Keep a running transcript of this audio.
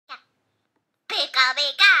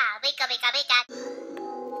Hey guys,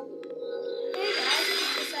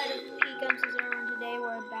 this side of Pika and today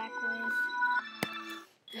we're back with,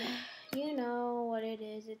 you know what it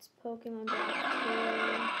is, it's Pokemon Black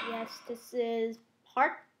 2. Yes, this is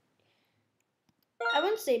part, I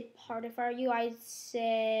wouldn't say part of our review, I'd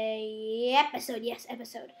say episode, yes,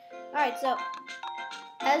 episode. Alright, so,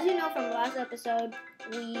 as you know from the last episode,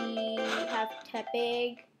 we have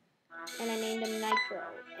Tepig, and I named him Nitro,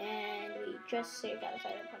 and we just saved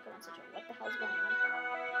outside of Pokemon Center. What the hell's going on?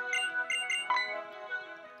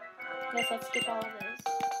 Guess let's skip all of this.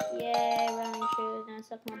 Yay, running shoes, and I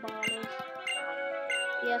suck my bottles.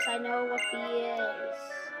 Yes, I know what B is.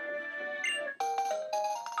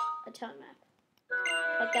 A town map.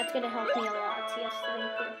 Like, that's gonna help me a lot. Yes, thank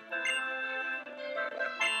you.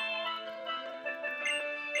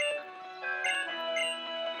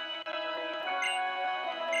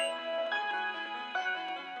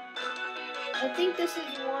 I think this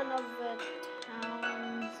is one of the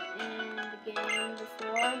towns in the game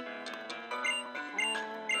before.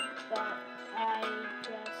 But I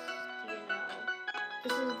just, you know,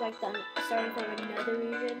 this is like starting from another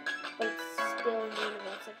region, but it's still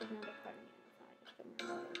Unova. It's like another part of Unova. I just don't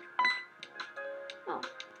remember which part. Oh. Okay.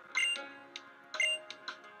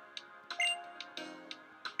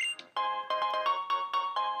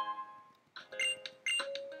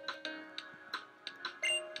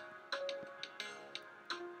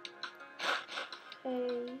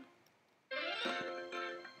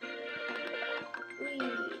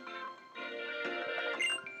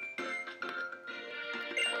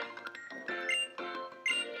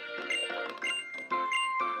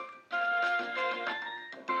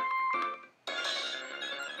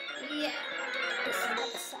 Yeah, this is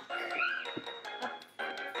gonna suck.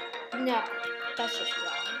 No, that's just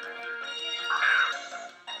wrong.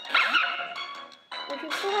 If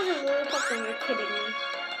you still have a really quick thing, you're kidding me.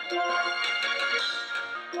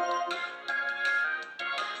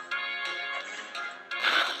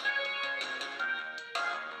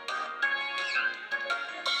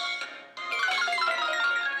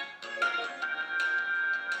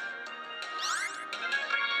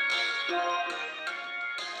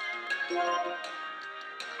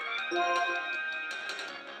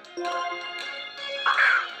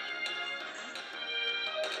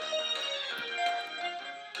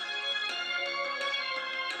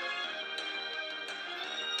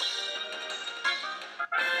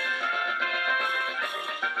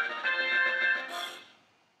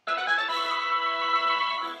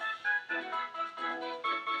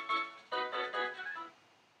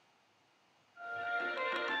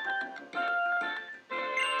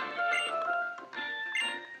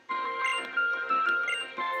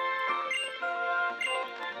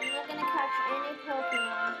 I'm not gonna catch any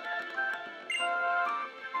Pokemon.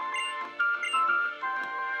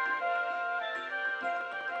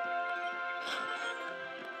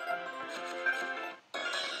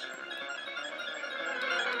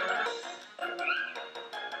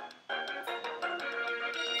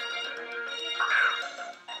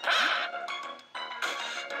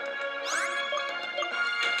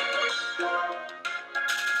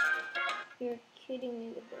 You're kidding me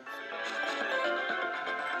with this.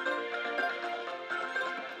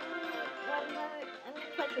 I'm gonna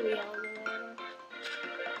catch a Riolu later.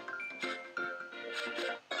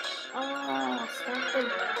 Oh, stop the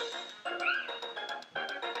hell?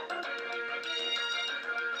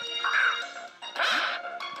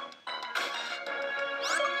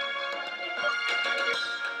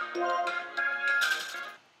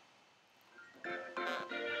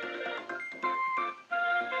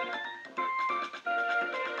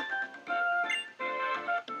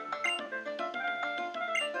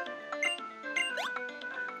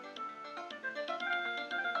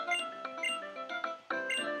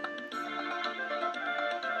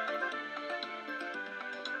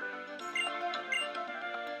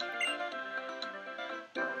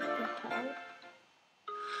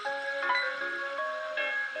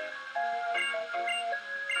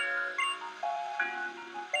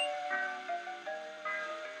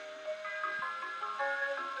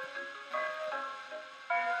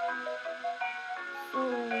 So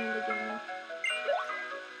in the game.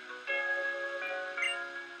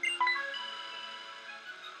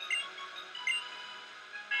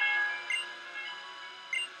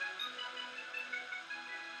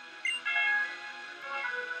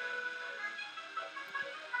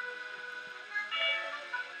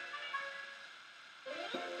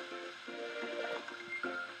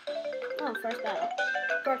 Oh, first battle.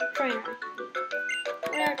 First trainer.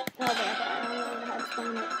 Where? Oh, okay, I don't know how to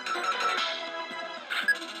explain it.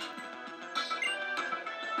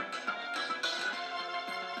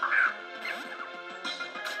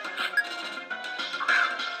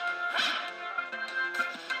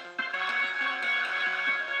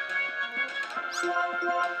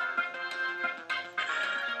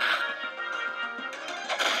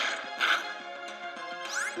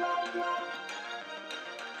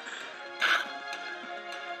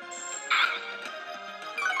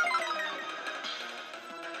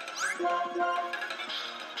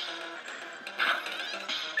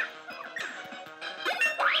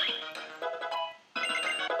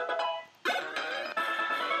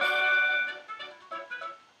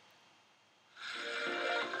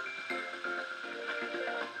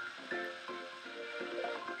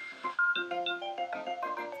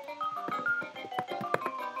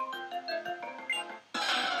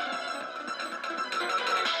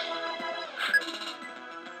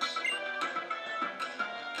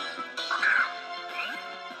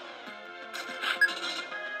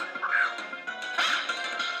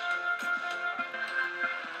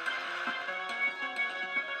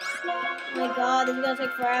 my god, this is gonna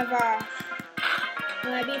take forever.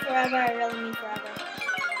 When I mean forever, I really mean forever.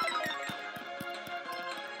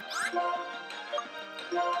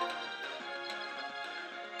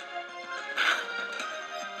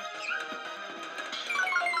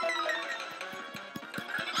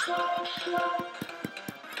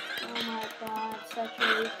 Oh my god, such a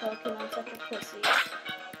weak Pokemon, such a pussy.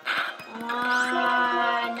 Come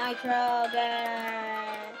on, Nitro, good.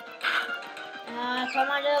 Come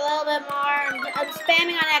on, just a little bit more. I'm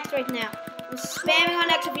spamming on X right now. I'm spamming on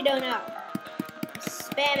X if you don't know. I'm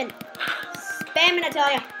spamming. Spamming, I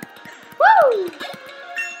tell ya. Woo!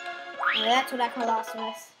 Oh, that's what I call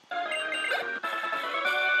awesomeness.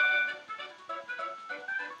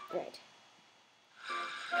 Great.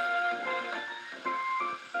 I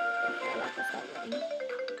like this already.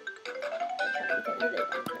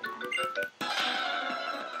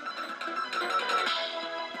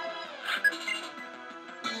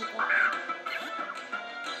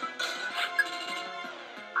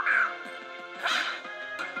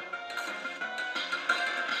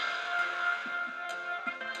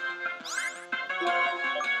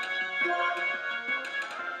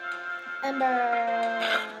 Ember.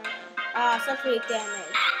 Ah, such weak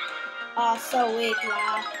damage. Oh, so weak,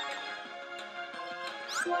 wow.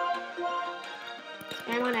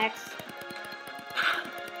 Spam on X.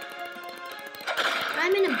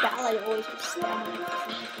 I'm in a battle, I always just spam on X.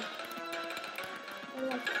 I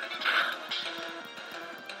like it.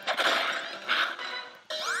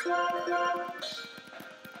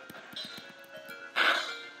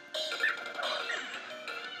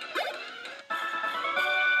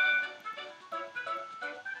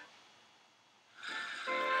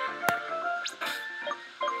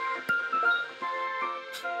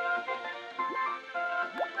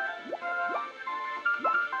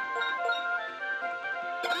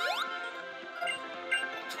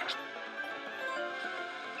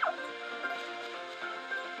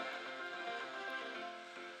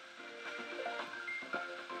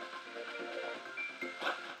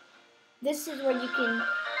 This is where you can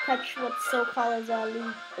catch what's so-called as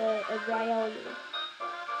a Riolu.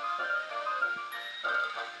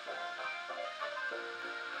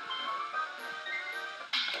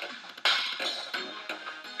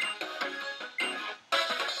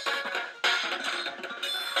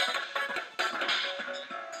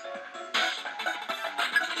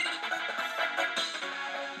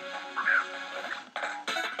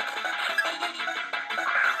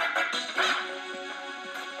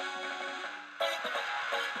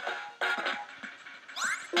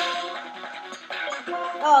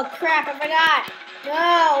 Oh crap, I forgot.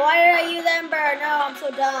 No, why did I use Ember? No, I'm so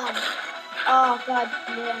dumb. Oh god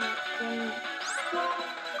damn it. Damn it.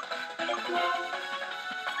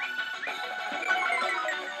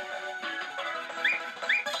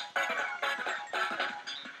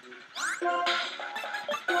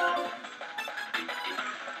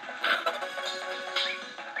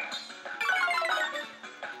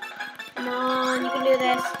 Come on, you can do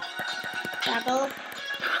this. Tackle.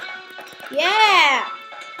 Yeah!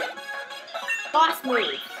 Boss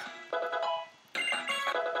moves.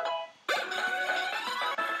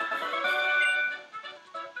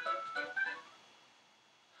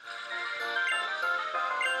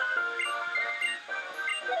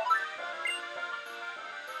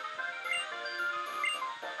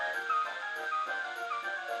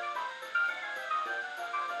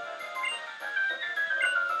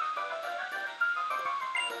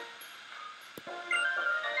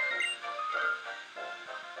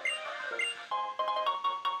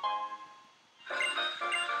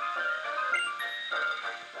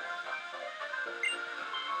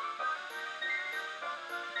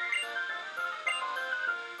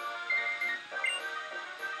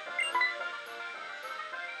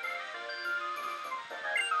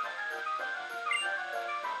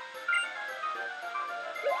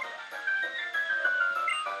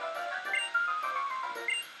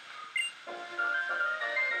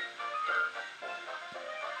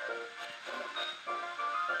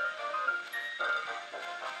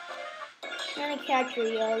 I'm gonna catch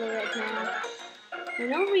Riolu right now. I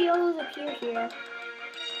know Riolu's appear here.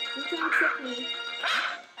 You can't trick me.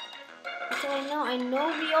 That's what I know. I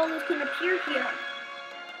know Riolu can appear here.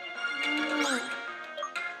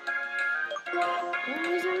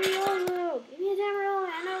 Where's the Riolu? Give me a damn Riolu.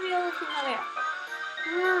 I know Riolu's can come here.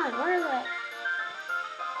 Come on, where is it?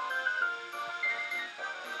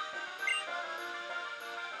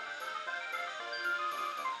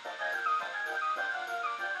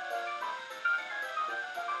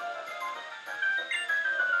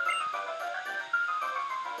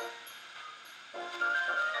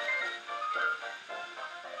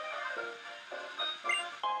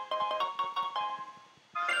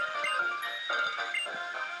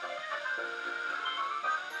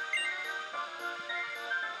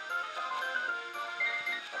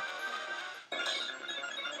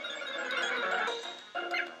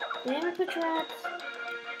 Damn it, put traps.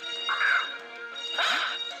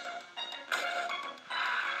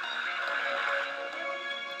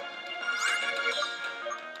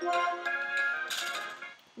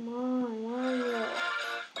 Come on, Mario.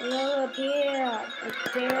 You're up here. I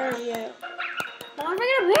dare you. Come on,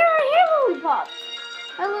 freaking up here. I hate lollipops.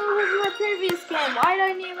 Hello, with my previous game. Why did I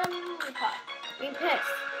name them lollipop? I'm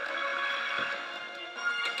pissed.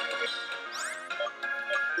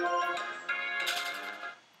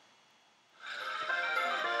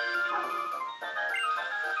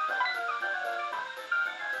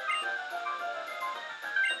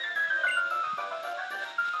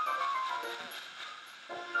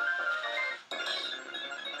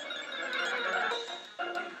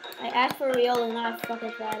 I asked for Riolu and I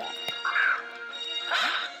fucking that up.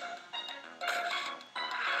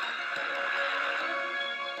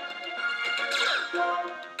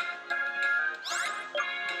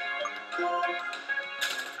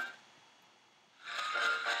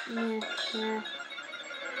 Nah.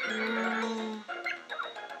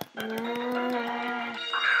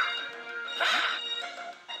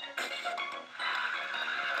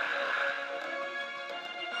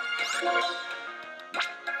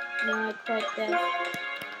 No, I quit this.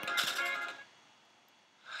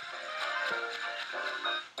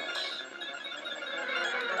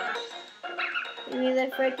 Give me the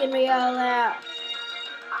freaking Riolu.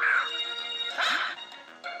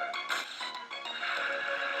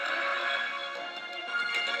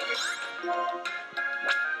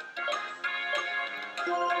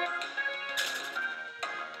 Oh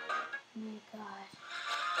my god.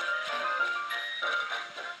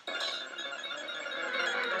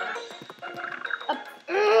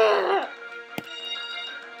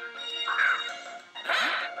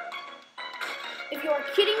 If you're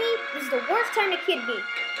kidding me, this is the worst time to kid me.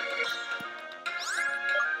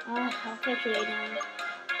 I'll catch you later.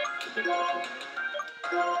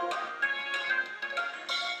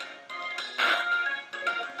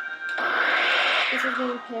 This is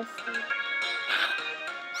being pissed.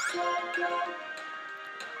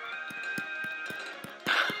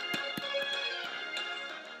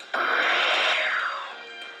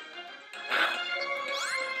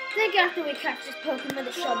 I think after we catch this Pokemon,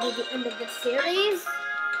 this shall be the end of this series.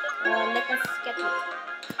 Let us get it.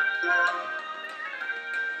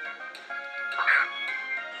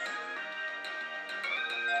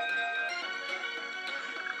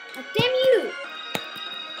 Oh, damn you!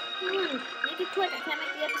 Come on, make it quick. I can't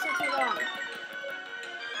make the episode too long.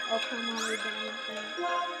 Oh, come on, we've done anything.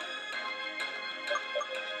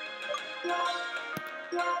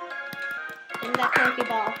 In that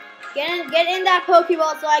Pokeball. Get in that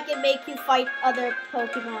Pokeball so I can make you fight other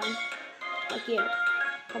Pokemon. Like you.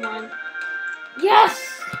 Come on.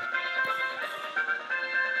 Yes!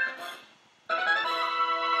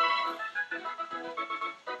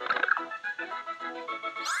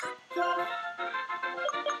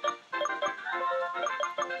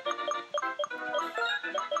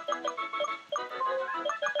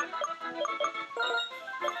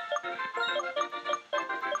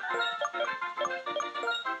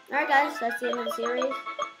 Alright guys, that's the end of the series.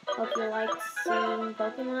 Hope you liked seeing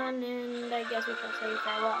Pokemon, and I guess we shall say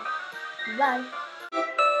farewell. Bye!